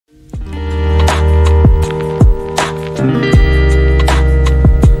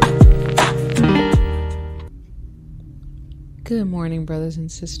morning, brothers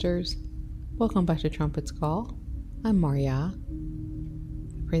and sisters. Welcome back to Trumpet's Call. I'm Maria.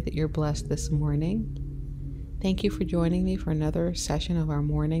 I pray that you're blessed this morning. Thank you for joining me for another session of our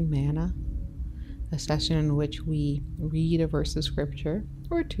Morning Manna, a session in which we read a verse of scripture,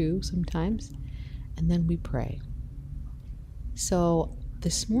 or two sometimes, and then we pray. So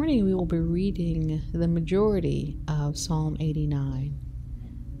this morning we will be reading the majority of Psalm 89.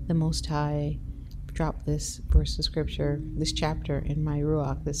 The Most High dropped this verse of scripture, this chapter in my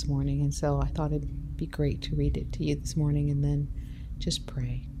Ruach this morning, and so I thought it'd be great to read it to you this morning and then just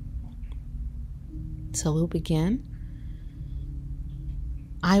pray. So we'll begin.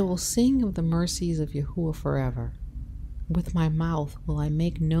 I will sing of the mercies of Yahuwah forever. With my mouth will I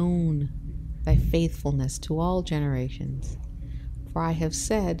make known thy faithfulness to all generations. For I have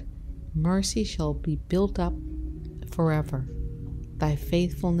said, mercy shall be built up forever. Thy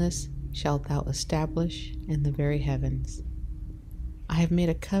faithfulness shalt thou establish in the very heavens. I have made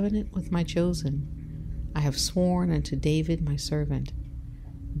a covenant with my chosen. I have sworn unto David my servant.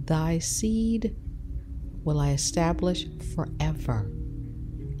 Thy seed will I establish forever,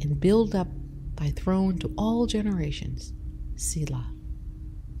 and build up thy throne to all generations. Selah.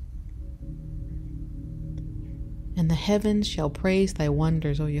 And the heavens shall praise thy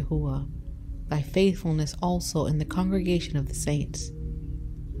wonders, O Yahuwah, thy faithfulness also in the congregation of the saints.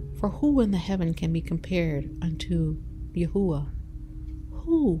 For who in the heaven can be compared unto Yahuwah?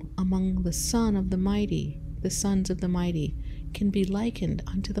 Who among the sons of the mighty, can be likened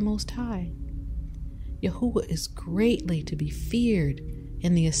unto the Most High? Yahuwah is greatly to be feared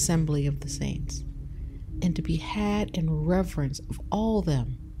in the assembly of the saints, and to be had in reverence of all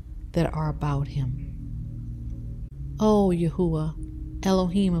them that are about him. O Yahuwah,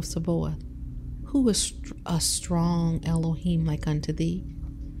 Elohim of Sabaoth, who is a strong Elohim like unto thee?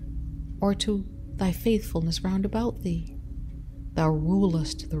 Or to thy faithfulness round about thee? Thou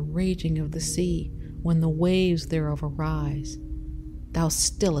rulest the raging of the sea, when the waves thereof arise. Thou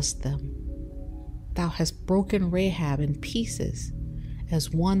stillest them. Thou hast broken Rahab in pieces, as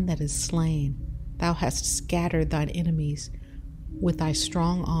one that is slain. Thou hast scattered thine enemies with thy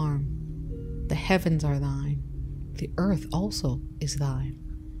strong arm. The heavens are thine, the earth also is thine.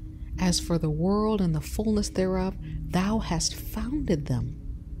 As for the world and the fullness thereof, thou hast founded them.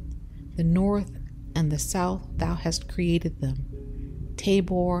 The north and the south thou hast created them.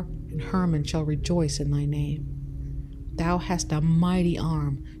 Tabor and Hermon shall rejoice in thy name. Thou hast a mighty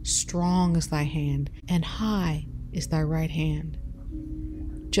arm, strong is thy hand, and high is thy right hand.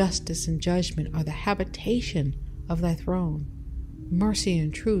 Justice and judgment are the habitation of thy throne. Mercy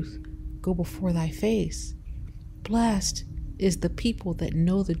and truth go before thy face. Blessed is the people that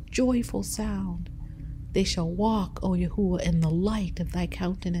know the joyful sound. They shall walk, O Yahuwah, in the light of thy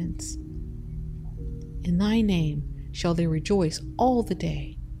countenance. In thy name shall they rejoice all the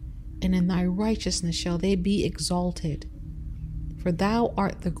day, and in thy righteousness shall they be exalted. For thou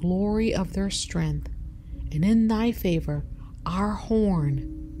art the glory of their strength, and in thy favor our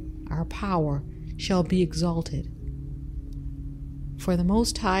horn, our power, shall be exalted. For the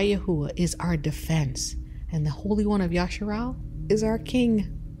Most High Yahuwah is our defense, and the Holy One of Yasharal is our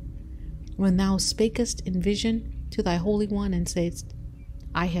King. When thou spakest in vision to thy Holy One, and saidst,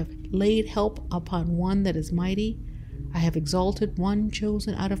 I have laid help upon one that is mighty, I have exalted one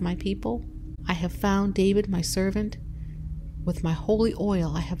chosen out of my people, I have found David my servant, with my holy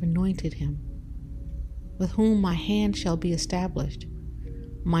oil I have anointed him, with whom my hand shall be established,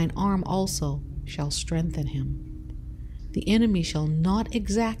 mine arm also shall strengthen him. The enemy shall not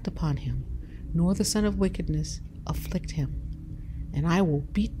exact upon him, nor the son of wickedness afflict him. And I will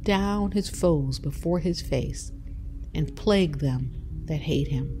beat down his foes before his face, and plague them that hate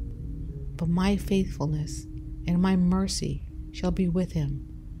him. But my faithfulness and my mercy shall be with him,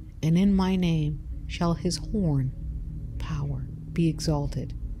 and in my name shall his horn, power, be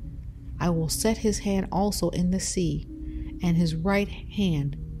exalted. I will set his hand also in the sea, and his right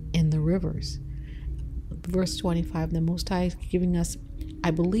hand in the rivers. Verse 25, the Most High is giving us,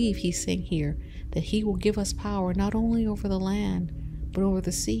 I believe he's saying here, that he will give us power not only over the land, but over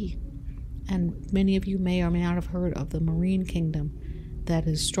the sea. And many of you may or may not have heard of the marine kingdom that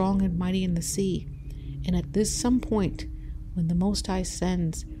is strong and mighty in the sea. And at this some point, when the Most High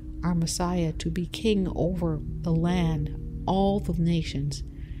sends our Messiah to be king over the land, all the nations,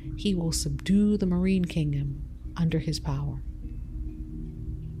 he will subdue the marine kingdom under his power.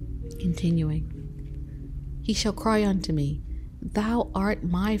 Continuing, he shall cry unto me, Thou art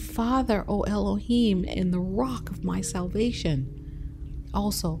my Father, O Elohim, in the rock of my salvation.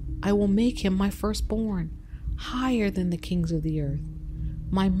 Also, I will make him my firstborn, higher than the kings of the earth.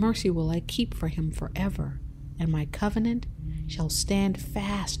 My mercy will I keep for him forever, and my covenant shall stand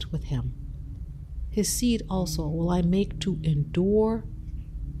fast with him. His seed also will I make to endure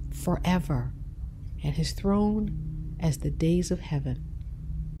forever, and his throne as the days of heaven.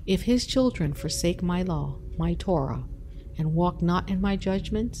 If his children forsake my law, my Torah, and walk not in my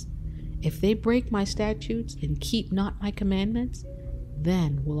judgments, if they break my statutes and keep not my commandments,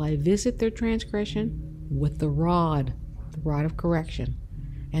 then will I visit their transgression with the rod of correction,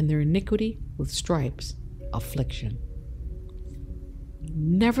 and their iniquity with stripes, affliction.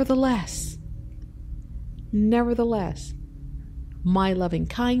 Nevertheless, my loving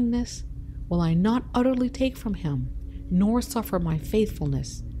kindness will I not utterly take from him, nor suffer my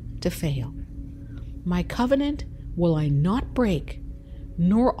faithfulness to fail. My covenant will I not break,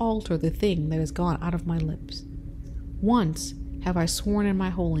 nor alter the thing that has gone out of my lips. Once have I sworn in my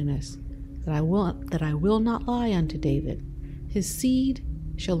holiness that I will not lie unto David. His seed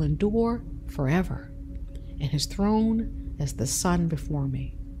shall endure forever, and his throne as the sun before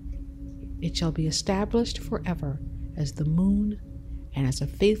me. It shall be established forever as the moon and as a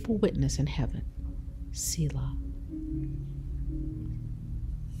faithful witness in heaven. Selah.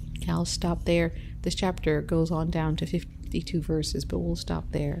 I'll stop there. This chapter goes on down to 52 verses, but we'll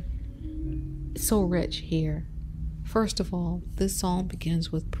stop there. It's so rich here. First of all, this psalm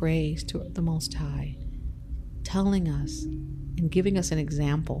begins with praise to the Most High, telling us and giving us an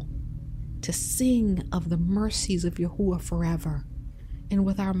example to sing of the mercies of Yahuwah forever, and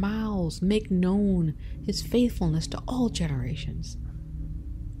with our mouths make known his faithfulness to all generations.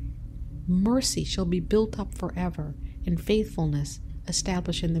 Mercy shall be built up forever, and faithfulness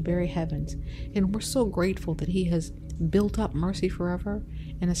established in the very heavens. And we're so grateful that he has built up mercy forever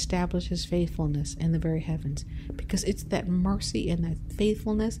and established his faithfulness in the very heavens, because it's that mercy and that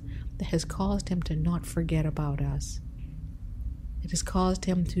faithfulness that has caused him to not forget about us. It has caused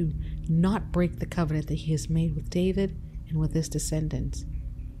him to not break the covenant that he has made with David and with his descendants,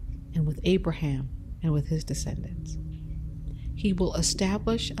 and with Abraham and with his descendants. He will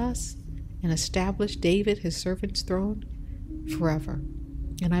establish us and establish David, his servant's throne, forever.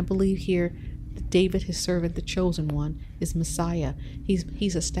 And I believe here that David, his servant, the chosen one, is Messiah.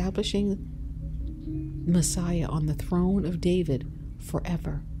 He's establishing Messiah on the throne of David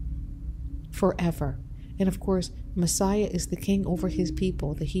forever. Forever. And of course, Messiah is the king over his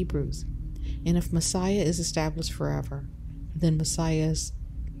people, the Hebrews. And if Messiah is established forever, then Messiah's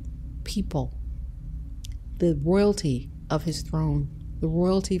people, the royalty of his throne, the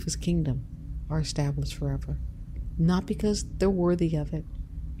royalty of his kingdom, are established forever. Not because they're worthy of it,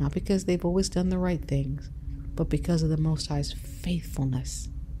 not because they've always done the right things, but because of the Most High's faithfulness.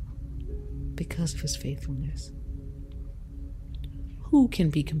 Because of his faithfulness. Who can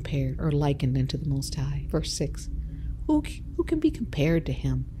be compared or likened unto the Most High? Verse 6. Who can be compared to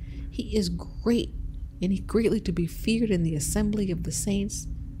him? He is great, and he's greatly to be feared in the assembly of the saints,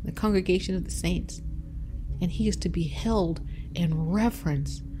 the congregation of the saints. And he is to be held in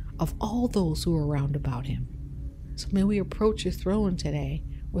reverence of all those who are round about him. So may we approach his throne today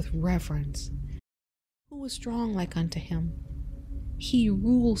with reverence. Who is strong like unto him? He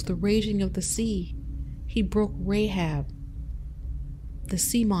rules the raging of the sea. He broke Rahab, the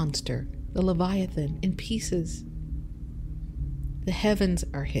sea monster, the Leviathan, in pieces. The heavens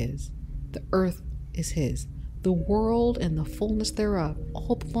are his. The earth is his. The world and the fullness thereof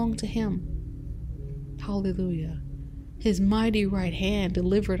all belong to him. Hallelujah. His mighty right hand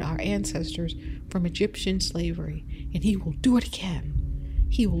delivered our ancestors from Egyptian slavery, and he will do it again.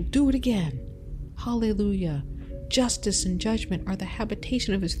 He will do it again. Hallelujah. Justice and judgment are the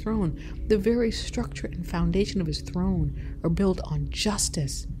habitation of his throne. The very structure and foundation of his throne are built on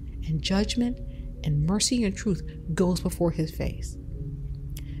justice and judgment, and mercy and truth goes before his face.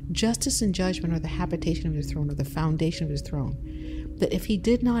 Justice and judgment are the habitation of his throne, or the foundation of his throne. That if he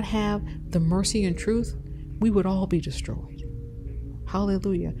did not have the mercy and truth, we would all be destroyed.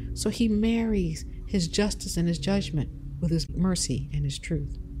 Hallelujah. So he marries his justice and his judgment with his mercy and his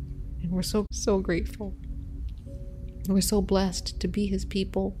truth. And we're so grateful. We're so blessed to be his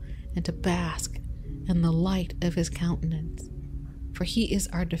people and to bask in the light of his countenance. For he is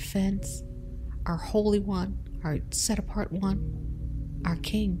our defense, our Holy One, our set apart one, our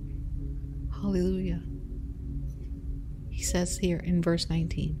King. Hallelujah. He says here in verse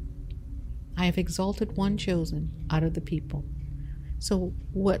 19, I have exalted one chosen out of the people. So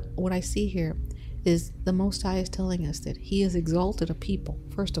what I see here is the Most High is telling us that he has exalted a people.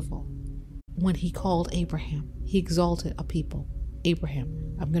 First of all, when he called Abraham, he exalted a people.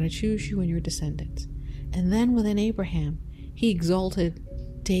 Abraham, I'm going to choose you and your descendants. And then within Abraham, he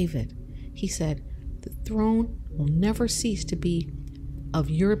exalted David. He said, the throne will never cease to be of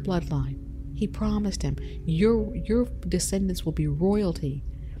your bloodline. He promised him, your descendants will be royalty,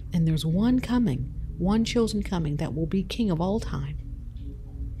 and there's one coming, one chosen coming that will be king of all time.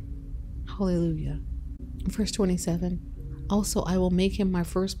 Hallelujah. Verse 27, also I will make him my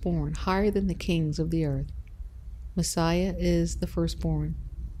firstborn, higher than the kings of the earth. Messiah is the firstborn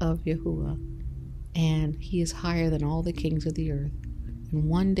of Yahuwah, and he is higher than all the kings of the earth. And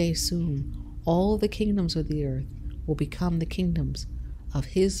one day soon, all the kingdoms of the earth will become the kingdoms of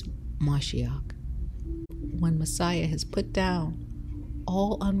his Mashiach. When Messiah has put down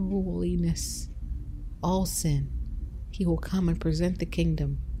all unruliness, all sin, he will come and present the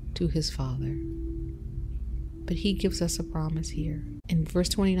kingdom to his Father. But he gives us a promise here. In verse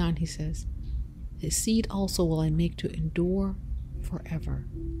 29 he says, his seed also will I make to endure forever.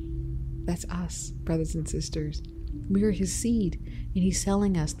 That's us, brothers and sisters. We are his seed, and he's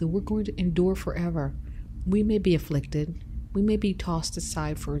telling us that we're going to endure forever. We may be afflicted, we may be tossed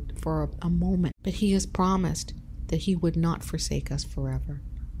aside for a moment, but he has promised that he would not forsake us forever.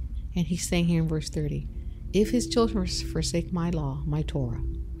 And he's saying here in verse 30, if his children forsake my law, my Torah,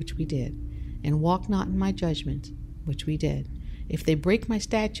 which we did, and walk not in my judgments, which we did, if they break my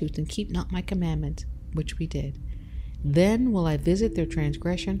statutes and keep not my commandments, which we did, then will I visit their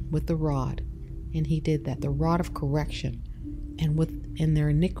transgression with the rod. And he did that, the rod of correction, and their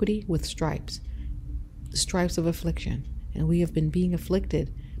iniquity with stripes of affliction. And we have been being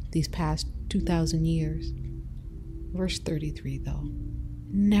afflicted these past 2,000 years. Verse 33 though,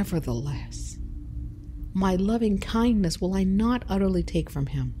 nevertheless, my loving kindness will I not utterly take from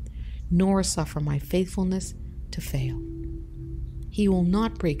him, nor suffer my faithfulness to fail. He will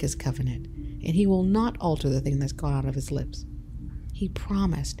not break his covenant, and he will not alter the thing that's gone out of his lips. He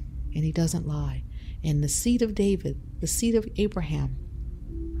promised, and he doesn't lie. And the seed of David, the seed of Abraham,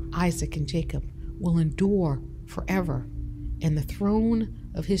 Isaac, and Jacob will endure forever, and the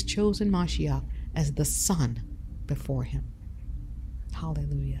throne of his chosen Mashiach as the Son before him.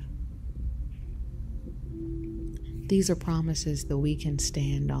 Hallelujah. These are promises that we can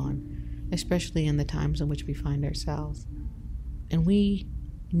stand on, especially in the times in which we find ourselves. And we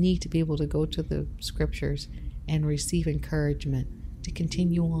need to be able to go to the scriptures and receive encouragement to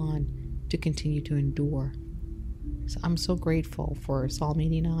continue on, to continue to endure. So I'm so grateful for Psalm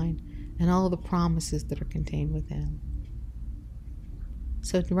 89 and all of the promises that are contained within.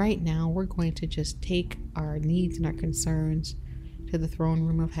 So right now we're going to just take our needs and our concerns to the throne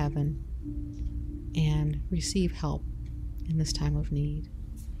room of heaven and receive help in this time of need.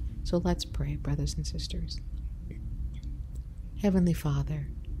 So let's pray, brothers and sisters. Heavenly Father,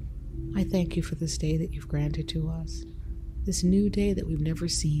 I thank you for this day that you've granted to us, this new day that we've never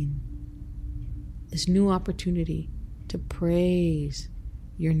seen, this new opportunity to praise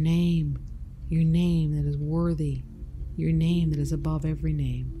your name that is worthy, your name that is above every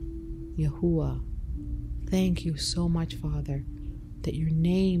name, Yahuwah. Thank you so much, Father, that your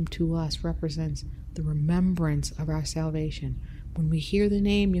name to us represents the remembrance of our salvation. When we hear the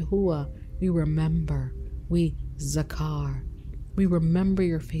name Yahuwah, we remember, we zakar. We remember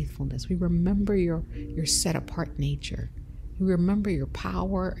your faithfulness. We remember your set-apart nature. We remember your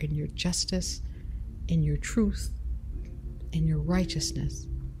power and your justice and your truth and your righteousness.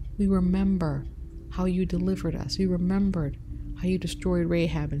 We remember how you delivered us. We remembered how you destroyed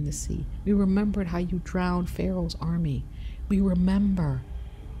Rahab in the sea. We remembered how you drowned Pharaoh's army. We remember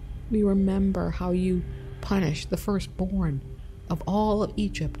how you punished the firstborn of all of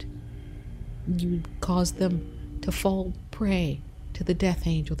Egypt. You caused them to fall prey to the death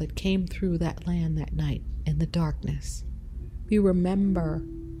angel that came through that land that night in the darkness. We remember,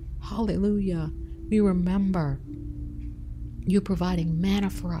 hallelujah, we remember you providing manna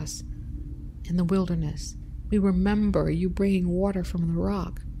for us in the wilderness. We remember you bringing water from the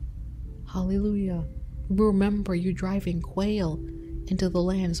rock. Hallelujah. We remember you driving quail into the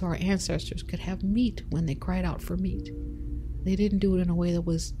land so our ancestors could have meat when they cried out for meat. They didn't do it in a way that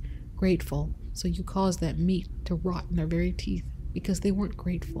was grateful, so you caused that meat to rot in their very teeth because they weren't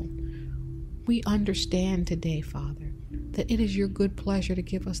grateful. We understand today, Father, that it is your good pleasure to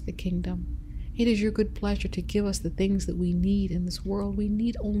give us the kingdom. It is your good pleasure to give us the things that we need in this world. We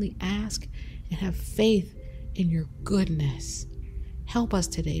need only ask and have faith in your goodness. Help us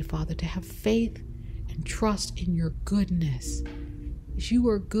today, Father, to have faith and trust in your goodness. You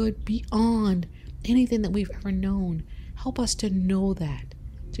are good beyond anything that we've ever known. Help us to know that,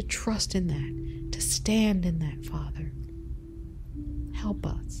 to trust in that, to stand in that, Father. Help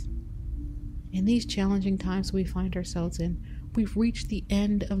us. In these challenging times we find ourselves in, we've reached the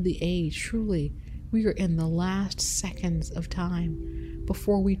end of the age. Truly, we are in the last seconds of time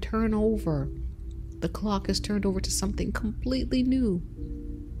before we turn over. The clock is turned over to something completely new.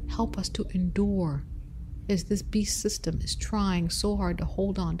 Help us to endure as this beast system is trying so hard to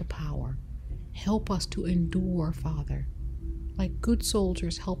hold on to power. Help us to endure, Father. Like good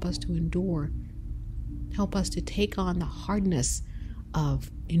soldiers, help us to endure. Help us to take on the hardness of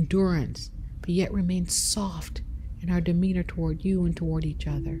endurance, but yet remain soft in our demeanor toward you and toward each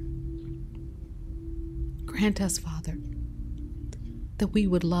other. Grant us, Father, that we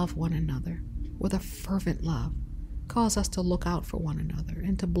would love one another with a fervent love. Cause us to look out for one another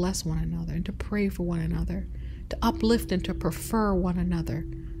and to bless one another and to pray for one another, to uplift and to prefer one another,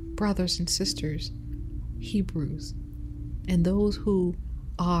 brothers and sisters, Hebrews, and those who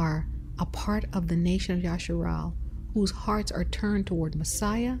are a part of the nation of Yasharal, whose hearts are turned toward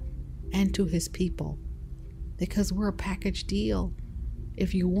Messiah and to his people. Because we're a package deal.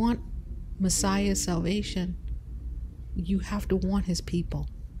 If you want Messiah's salvation, you have to want his people.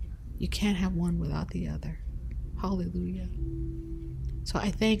 You can't have one without the other. Hallelujah. So I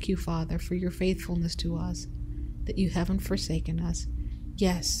thank you, Father, for your faithfulness to us, that you haven't forsaken us.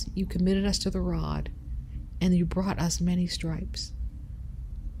 Yes, you committed us to the rod, and you brought us many stripes.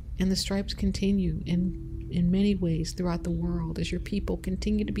 And the stripes continue in many ways throughout the world as your people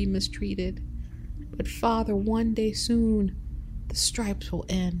continue to be mistreated. But Father, one day soon, the stripes will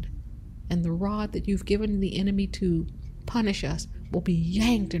end, and the rod that you've given the enemy to punish us will be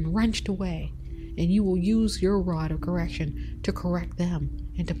yanked and wrenched away, and you will use your rod of correction to correct them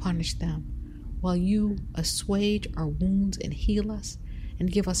and to punish them, while you assuage our wounds and heal us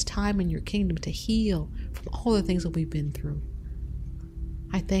and give us time in your kingdom to heal from all the things that we've been through.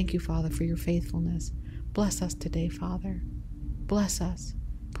 I thank you, Father, for your faithfulness. Bless us today, Father. Bless us.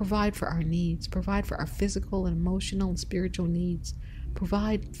 Provide for our needs. Provide for our physical and emotional and spiritual needs.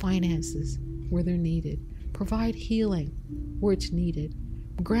 Provide finances where they're needed. Provide healing where it's needed.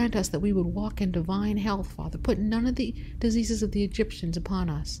 Grant us that we would walk in divine health, Father. Put none of the diseases of the Egyptians upon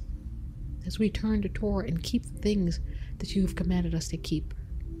us as we turn to Torah and keep the things that you have commanded us to keep.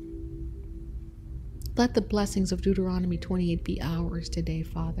 Let the blessings of Deuteronomy 28 be ours today,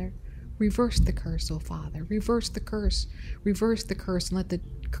 Father. Reverse the curse, oh Father. Reverse the curse. Reverse the curse, and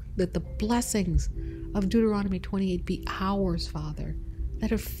let the blessings of Deuteronomy 28 be ours, Father.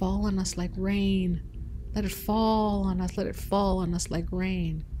 Let it fall on us like rain. Let it fall on us. Let it fall on us like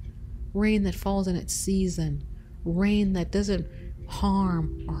rain. Rain that falls in its season. Rain that doesn't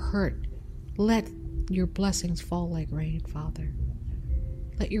harm or hurt. Let your blessings fall like rain, Father.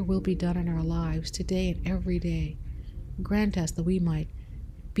 Let your will be done in our lives today and every day. Grant us that we might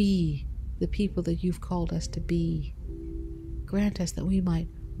be the people that you've called us to be. Grant us that we might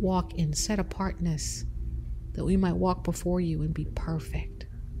walk in set apartness, that we might walk before you and be perfect.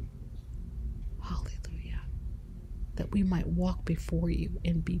 Hallelujah. That we might walk before you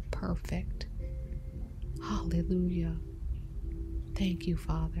and be perfect. Hallelujah. Thank you,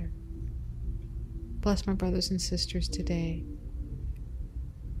 Father. Bless my brothers and sisters today.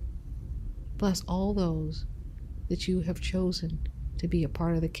 Bless all those that you have chosen to be a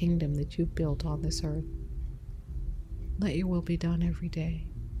part of the kingdom that you've built on this earth. Let your will be done every day.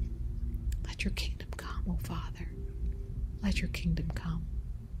 Let your kingdom come, oh Father. Let your kingdom come.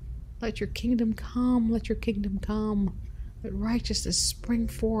 Let your kingdom come. Let your kingdom come. Let righteousness spring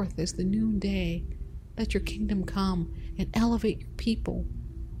forth as the noonday. Let your kingdom come and elevate your people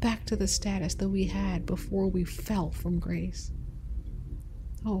back to the status that we had before we fell from grace.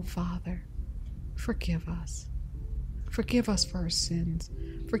 Oh Father, forgive us. Forgive us for our sins.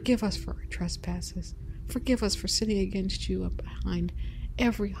 Forgive us for our trespasses. Forgive us for sinning against you up behind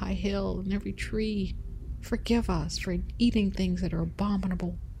every high hill and every tree. Forgive us for eating things that are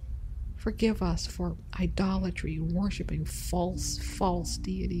abominable. Forgive us for idolatry and worshiping false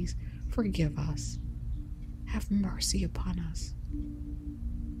deities. Forgive us. Have mercy upon us.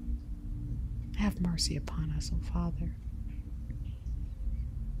 Have mercy upon us, O Father.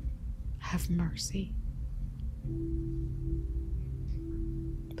 Have mercy.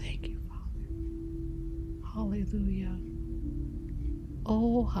 Thank you, Father. Hallelujah.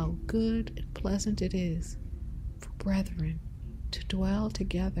 Oh, how good and pleasant it is for brethren to dwell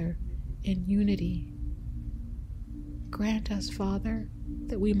together in unity. Grant us, Father,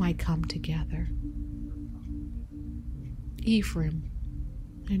 that we might come together. Ephraim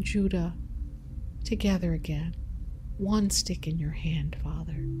and Judah together again, one stick in your hand,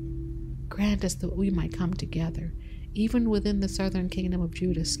 Father. Grant us that we might come together, even within the southern kingdom of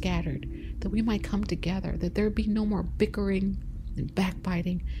Judah scattered, that we might come together, that there be no more bickering and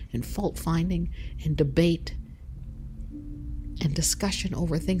backbiting and fault-finding and debate and discussion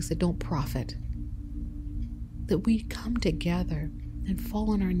over things that don't profit. That we come together and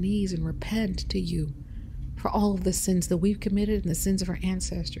fall on our knees and repent to you for all of the sins that we've committed and the sins of our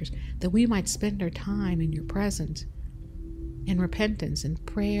ancestors, that we might spend our time in your presence, in repentance and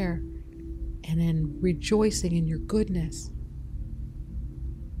prayer, and in rejoicing in your goodness.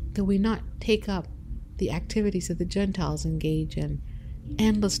 That we not take up the activities that the Gentiles engage in,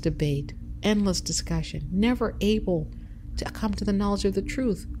 endless debate, endless discussion, never able to come to the knowledge of the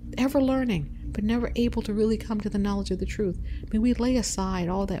truth, ever learning, but never able to really come to the knowledge of the truth. May we lay aside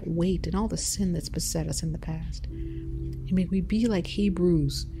all that weight and all the sin that's beset us in the past. And may we be like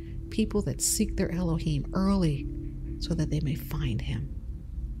Hebrews, people that seek their Elohim early so that they may find him.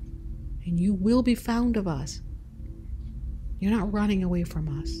 And you will be found of us. You're not running away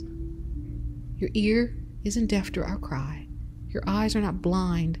from us. Your ear isn't deaf to our cry. Your eyes are not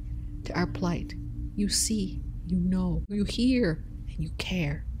blind to our plight. You see, you know, you hear, and you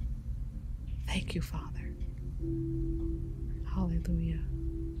care. Thank you, Father. Hallelujah.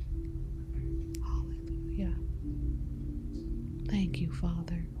 Hallelujah. Thank you,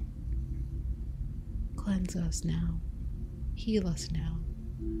 Father. Cleanse us now. Heal us now.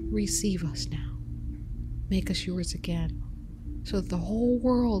 Receive us now. Make us yours again, so that the whole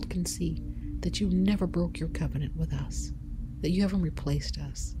world can see that you never broke your covenant with us, that you haven't replaced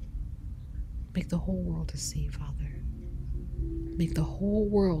us. Make the whole world to see, Father. Make the whole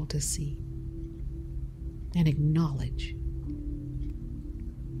world to see and acknowledge.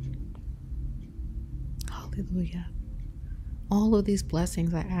 Hallelujah. All of these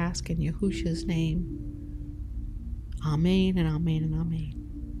blessings I ask in Yahushua's name. Amen and amen and amen.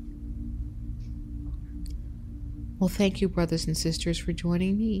 Well, thank you, brothers and sisters, for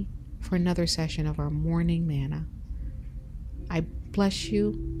joining me for another session of our Morning Manna. I bless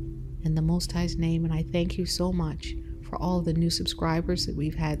you in the Most High's name, and I thank you so much for all the new subscribers that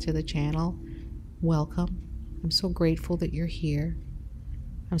we've had to the channel. Welcome. I'm so grateful that you're here.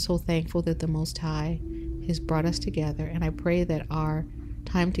 I'm so thankful that the Most High has brought us together, and I pray that our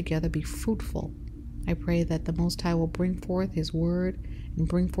time together be fruitful. I pray that the Most High will bring forth his word and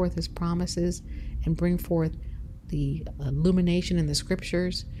bring forth his promises and bring forth the illumination in the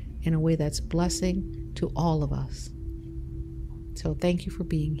scriptures in a way that's blessing to all of us. So thank you for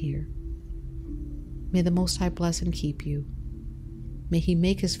being here. May the Most High bless and keep you. May he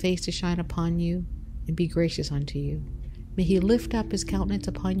make his face to shine upon you and be gracious unto you. May he lift up his countenance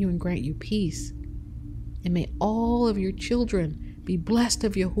upon you and grant you peace. And may all of your children be blessed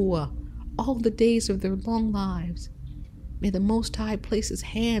of Yahuwah all the days of their long lives. May the Most High place his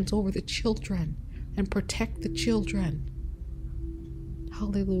hands over the children and protect the children.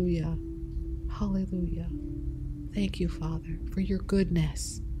 Hallelujah. Hallelujah. Thank you, Father, for your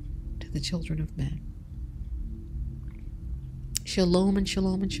goodness to the children of men. Shalom and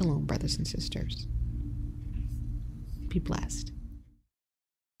shalom and shalom, brothers and sisters. Be blessed.